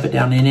just stuff it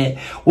down in it.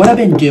 What I've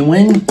been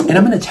doing, and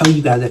I'm going to tell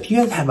you guys, if you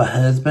guys have a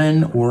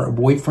husband or a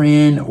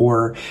boyfriend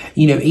or,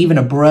 you know, even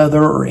a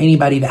brother or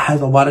anybody that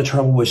has a lot of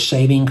trouble with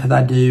shaving, because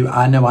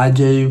I know I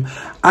do,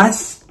 I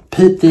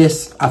put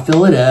this, I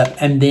fill it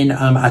up, and then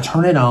I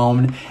turn it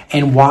on,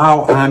 and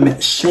while I'm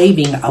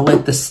shaving, I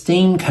let the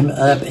steam come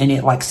up, and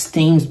it like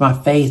steams my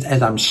face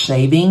as I'm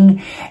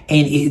shaving,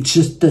 and it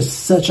just does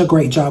such a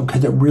great job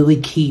because it really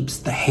keeps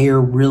the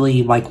hair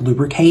really like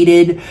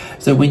lubricated,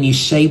 so when you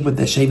shave with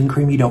the shaving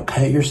cream, you don't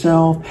cut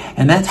yourself,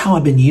 and that's how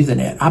I've been using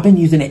it. I've been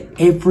using it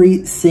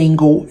every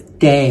single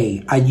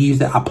day. I use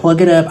it, I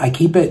plug it up, I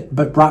keep it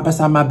right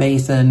beside my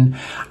basin.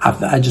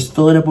 I just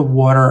fill it up with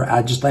water.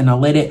 And I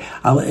let it,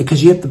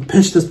 because you have to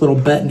push this little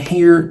button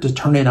here to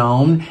turn it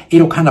on.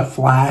 It'll kind of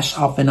flash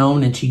off and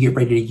on until you get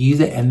ready to use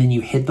it. And then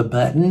you hit the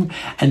button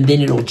and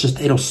then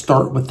it'll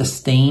start with the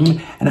steam.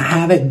 And I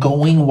have it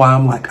going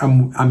while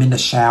I'm in the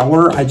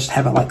shower. I just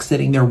have it like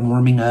sitting there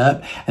warming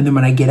up. And then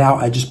when I get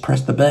out, I just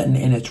press the button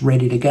and it's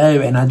ready to go.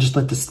 And I just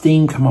let the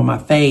steam come on my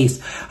face.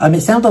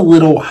 It sounds a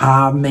little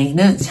high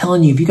maintenance. I'm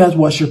telling you, if you guys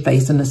wash your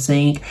face in the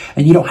sink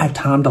and you don't have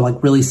time to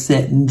like really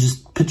sit and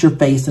just put your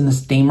face in the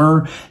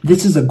steamer,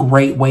 this is a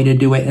great way to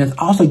do it. And it's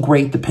also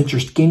great to put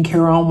your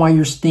skincare on while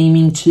you're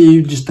steaming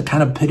too, just to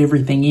kind of put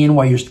everything in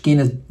while your skin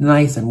is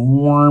nice and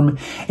warm.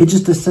 It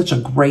just does such a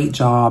great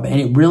job,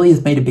 and it really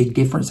has made a big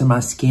difference in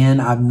my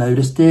skin. I've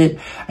noticed it,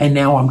 and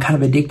now I'm kind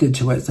of addicted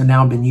to it, so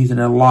now I've been using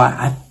it a lot.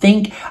 I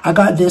think I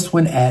got this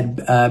one at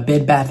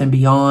Bed Bath &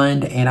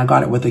 Beyond, and I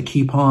got it with a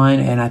coupon,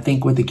 and I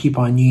think with the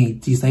coupon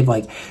you save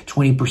like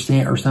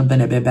 20% or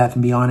something at Bed Bath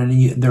 & Beyond,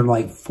 and they're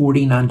like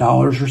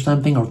 $49 or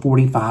something, or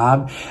 $45,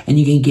 and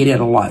you can get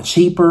it a lot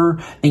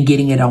cheaper than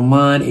getting it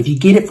online. If you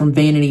get it from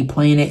Vanity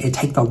Planet, it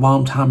takes a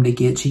long time to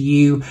get to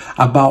you.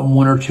 I bought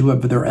 1 or 2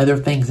 of their other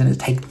things and it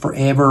takes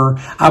forever.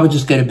 I would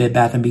just go to Bed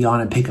Bath &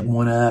 Beyond and pick up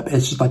one up.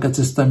 It's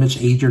just so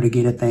much easier to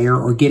get it there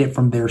or get it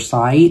from their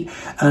site.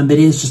 But it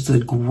is just a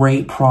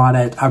great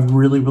product. I've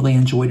really, really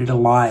enjoyed it a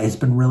lot. It's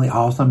been really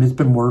awesome. It's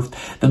been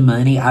worth the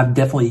money. I've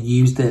definitely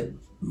used it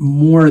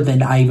more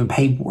than I even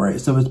paid for it.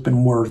 So it's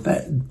been worth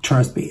it.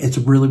 Trust me. It's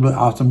really, really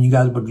awesome. You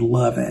guys would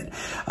love it.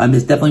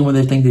 It's definitely one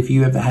of those things, if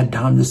you haven't had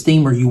time to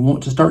steam or you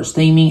want to start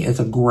steaming, it's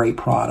a great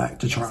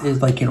product to try.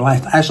 It's like,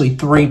 actually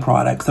 3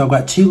 products. So I've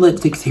got 2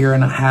 lipsticks here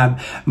and I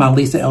have my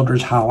Lisa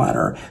Eldridge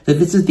highlighter. So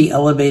this is the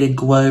Elevated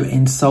Glow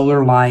in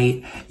Solar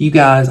Light. You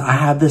guys, I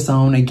have this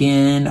on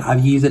again.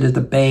 I've used it as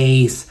a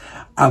base.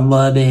 I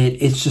love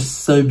it. It's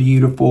just so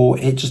beautiful.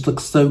 It just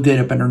looks so good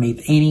up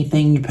underneath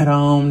anything you put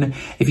on.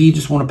 If you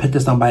just want to put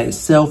this on by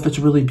itself, it's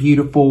really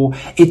beautiful.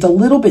 It's a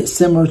little bit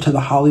similar to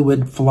the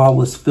Hollywood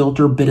Flawless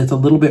Filter, but it's a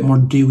little bit more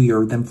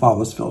dewier than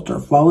Flawless Filter.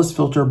 Flawless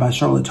Filter by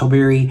Charlotte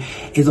Tilbury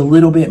is a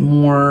little bit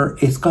more,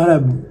 it's got a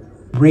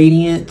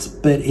radiance,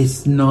 but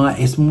it's not,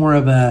 it's more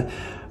of a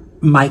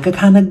mica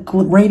kind of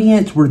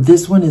radiance, where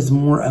this one is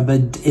more of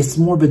a, it's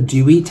more of a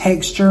dewy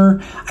texture.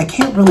 I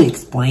can't really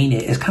explain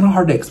it. It's kind of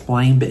hard to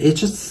explain, but it's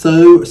just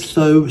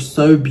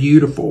so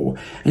beautiful.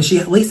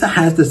 And Lisa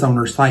has this on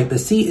her site, but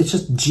see, it's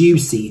just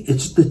juicy.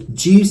 It's just the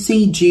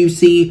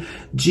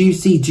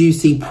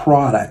juicy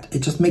product. It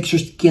just makes your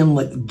skin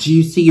look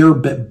juicier,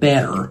 but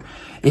better.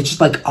 It's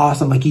just like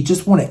awesome. Like you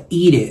just want to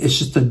eat it. It's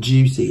just so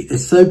juicy.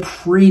 It's so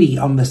pretty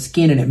on the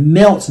skin and it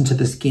melts into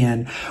the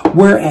skin.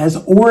 Whereas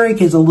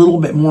Auric is a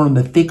little bit more on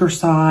the thicker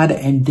side.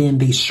 And then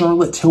the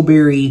Charlotte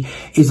Tilbury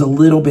is a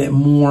little bit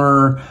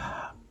more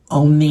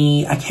on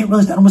the, I don't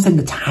want to say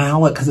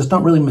metallic because it's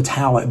not really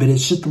metallic, but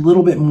it's just a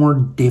little bit more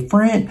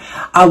different.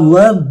 I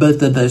love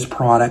both of those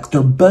products.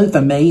 They're both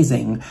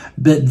amazing,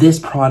 but this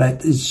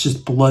product is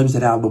just blows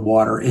it out of the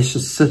water. It's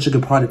just such a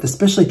good product,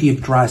 especially if you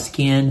have dry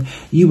skin.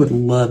 You would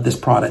love this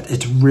product.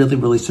 It's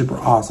really super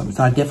awesome.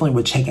 So I definitely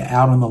would check it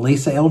out on the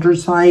Lisa Eldridge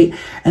site.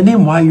 And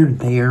then while you're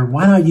there,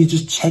 why not you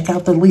just check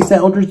out the Lisa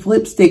Eldridge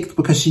lipsticks,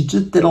 because she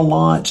just did a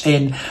launch,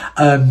 and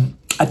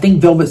I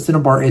think Velvet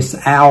Cinnabar is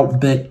out,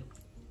 but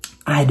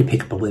I had to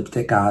pick up a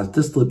lipstick, guys.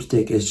 This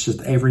lipstick is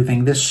just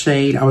everything. This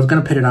shade, I was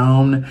going to put it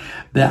on,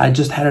 but I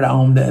just had it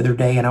on the other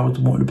day, and I was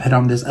wanting to put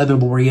on this other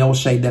L'Oreal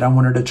shade that I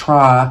wanted to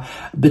try.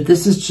 But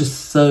this is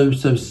just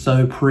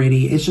so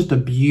pretty. It's just a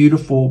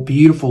beautiful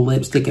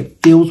lipstick.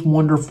 It feels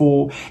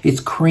wonderful. It's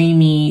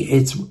creamy.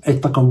 It's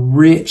like a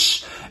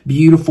rich,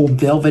 beautiful,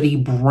 velvety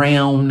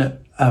brown,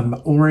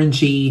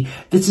 orangey.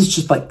 This is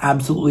just like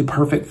absolutely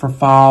perfect for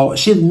fall.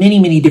 She has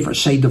many different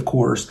shades, of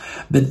course,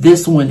 but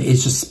this one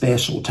is just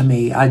special to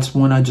me. I just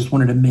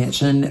wanted to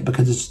mention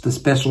because it's the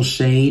special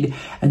shade.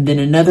 And then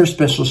another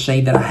special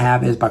shade that I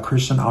have is by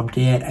Christian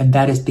Obdet, and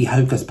that is the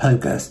Hocus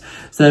Pocus.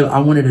 So I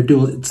wanted to do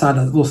a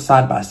little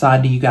side by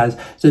side to you guys.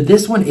 So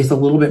this one is a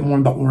little bit more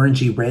on the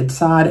orangey red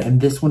side,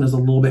 and this one is a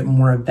little bit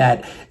more of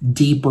that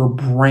deeper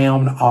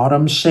brown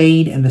autumn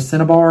shade in the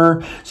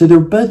Cinnabar. So they're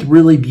both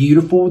really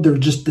beautiful. They're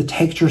just the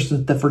textures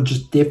and stuff are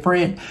just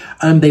different.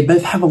 They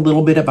both have a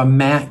little bit of a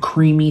matte,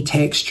 creamy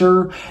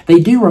texture. They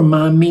do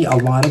remind me a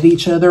lot of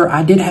each other.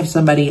 I did have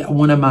somebody,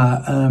 one of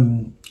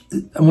my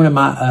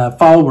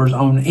followers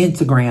on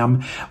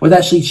Instagram was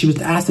actually, she was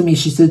asking me,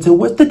 she said, so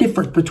what's the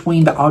difference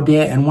between the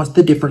Audette and what's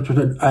the difference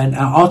between, and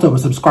also a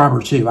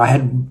subscriber too. I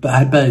had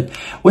both.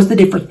 What's the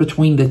difference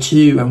between the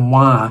two and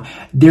why?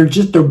 They're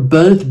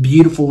both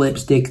beautiful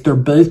lipsticks. They're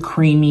both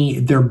creamy.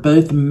 They're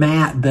both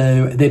matte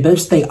though. They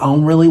both stay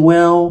on really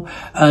well.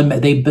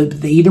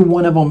 Either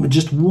one of them,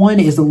 just one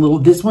is a little,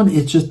 this one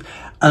is just,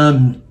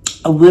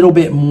 a little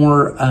bit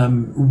more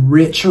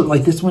richer.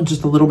 Like this one's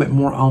just a little bit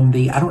more on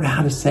the, I don't know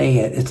how to say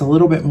it. It's a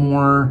little bit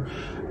more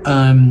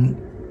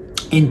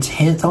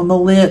intense on the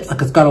lips.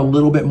 Like it's got a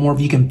little bit more,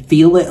 if you can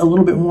feel it a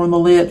little bit more on the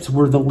lips,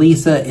 where the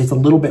Lisa is a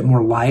little bit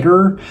more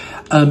lighter.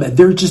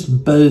 They're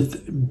just both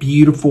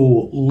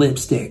beautiful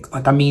lipsticks.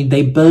 Like, I mean,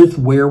 they both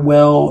wear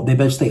well. They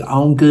both stay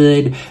on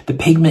good. The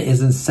pigment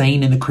is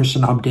insane in the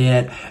Christian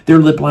Obdet. Their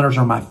lip liners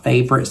are my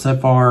favorite so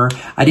far.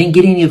 I didn't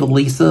get any of the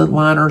Lisa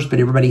liners, but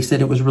everybody said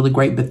it was really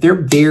great. But they're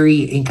very,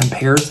 in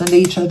comparison to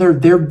each other,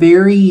 they're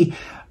very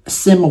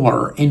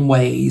similar in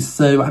ways.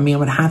 So, I mean, I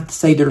would have to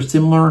say they're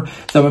similar.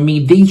 So, I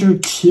mean, these are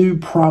two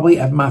probably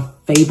of my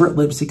favorite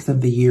lipsticks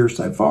of the year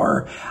so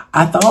far.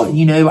 I thought,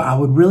 you know, I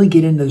would really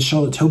get into the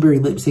Charlotte Tilbury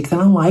lipsticks,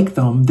 and I like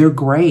them. They're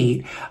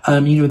great.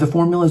 You know, the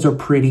formulas are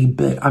pretty,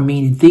 but I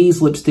mean,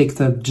 these lipsticks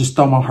have just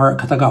stole my heart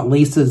because I got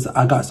Lisa's,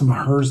 I got some of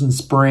hers in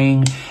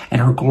spring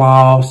and her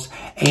gloss.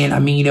 And I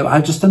mean, you know,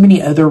 I just so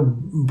many other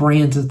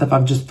brands and stuff,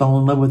 I've just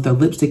fallen in love with their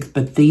lipsticks,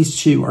 but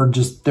these two are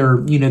just,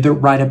 they're, you know, they're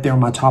right up there on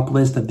my top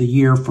list of the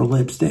year for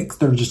lipsticks.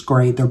 They're just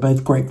great. They're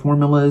both great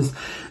formulas.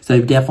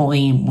 So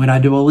definitely when I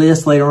do a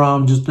list later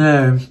on, just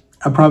know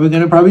I'm probably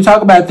going to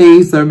talk about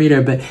these. So, you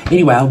know, but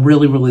anyway, I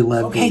really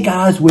love these. Okay,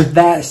 guys, with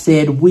that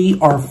said, we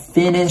are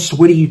finished.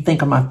 What do you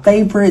think of my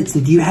favorites?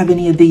 Did you have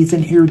any of these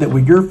in here that were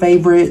your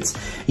favorites?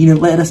 You know,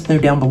 let us know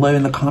down below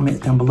in the comments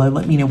down below.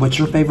 Let me know what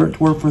your favorites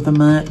were for the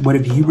month. What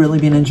have you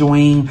really been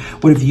enjoying?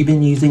 What have you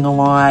been using a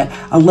lot?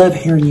 I love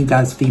hearing you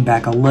guys'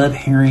 feedback. I love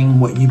hearing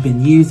what you've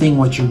been using,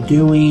 what you're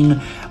doing,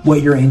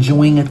 what you're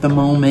enjoying at the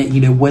moment. You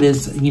know, what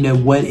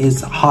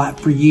is hot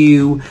for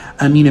you?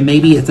 You know,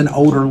 maybe it's an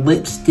older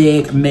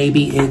lipstick. Maybe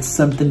it's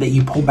something that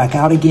you pulled back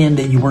out again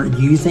that you weren't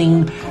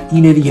using,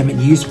 you know, that you haven't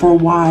used for a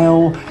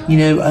while. You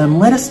know,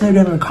 let us know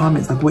down in the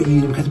comments, like what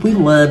you do, because we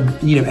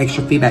love, you know,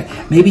 extra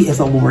feedback. Maybe it's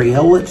a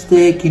L'Oreal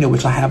lipstick, you know,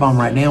 which I have on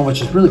right now,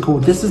 which is really cool.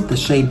 This is the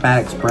shade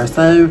Bad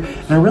Espresso,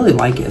 and I really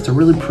like it. It's a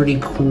really pretty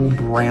cool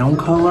brown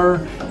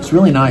color. It's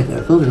really nice.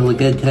 It feels really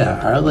good too.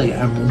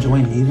 I'm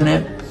enjoying using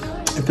it.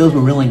 It feels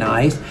really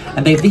nice.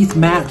 And these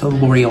mattes of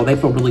L'Oreal, they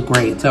feel really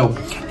great. So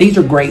these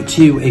are great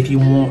too if you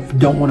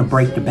don't want to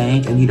break the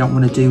bank and you don't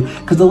want to do,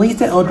 because the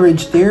Lisa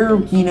Eldridge, they're,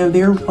 you know,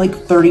 they're like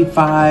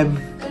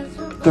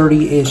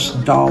 $30-ish,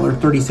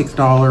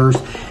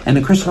 $36. And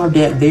the Christian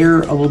Obdet,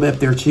 they're a little bit up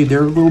there too.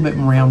 They're a little bit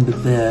around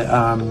the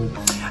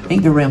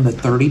think they're around the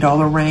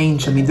 $30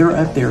 range. I mean, they're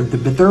up there,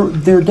 but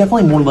they're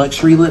definitely more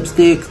luxury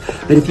lipsticks.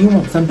 But if you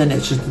want something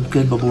that's just as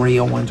good, the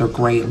L'Oreal ones are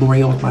great.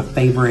 L'Oreal is my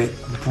favorite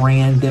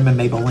brand, them and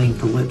Maybelline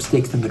for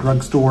lipsticks in the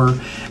drugstore.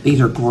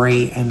 These are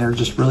great, and they're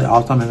just really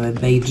awesome, and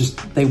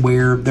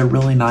they're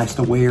really nice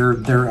to wear.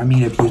 I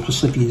mean,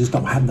 especially if you just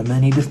don't have the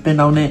money to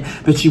spend on it,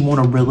 but you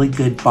want a really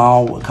good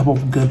fall, a couple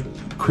of good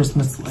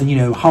Christmas, you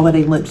know,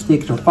 holiday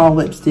lipsticks or fall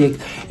lipsticks,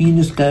 you can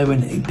just go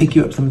and pick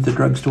you up some at the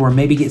drugstore,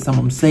 maybe get some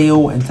on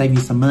sale and save you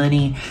some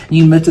money.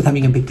 Most of the time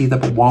you can pick these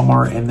up at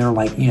Walmart, and they're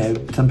like, you know,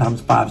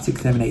 sometimes $5,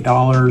 $6, $7,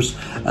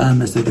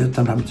 $8. So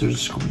sometimes they're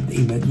just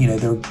even, you know,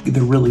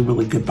 they're really,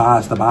 really good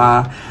buys to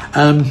buy.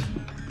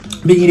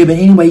 But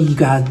anyway, you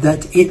guys,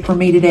 that's it for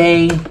me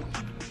today.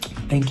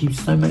 Thank you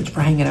so much for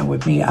hanging out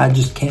with me. I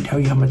just can't tell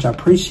you how much I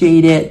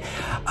appreciate it.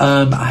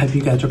 I hope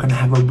you guys are going to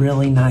have a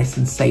really nice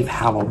and safe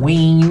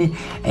Halloween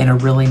and a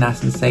really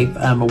nice and safe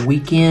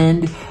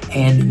weekend.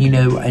 And, you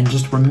know, and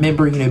just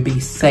remember, you know, be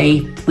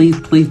safe. Please,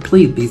 please,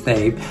 please be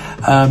safe.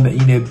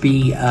 You know,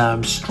 be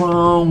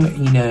strong,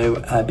 you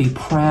know, be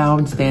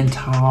proud, stand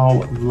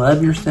tall,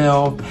 love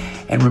yourself,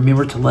 and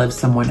remember to love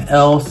someone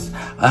else,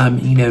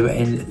 you know,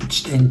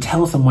 and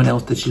tell someone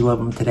else that you love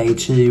them today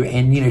too.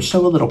 And, you know,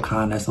 show a little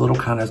kindness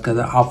goes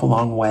an awful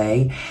long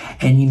way.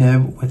 And, you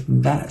know,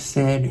 with that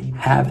said,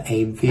 have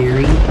a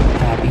very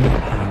happy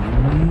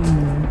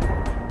Halloween.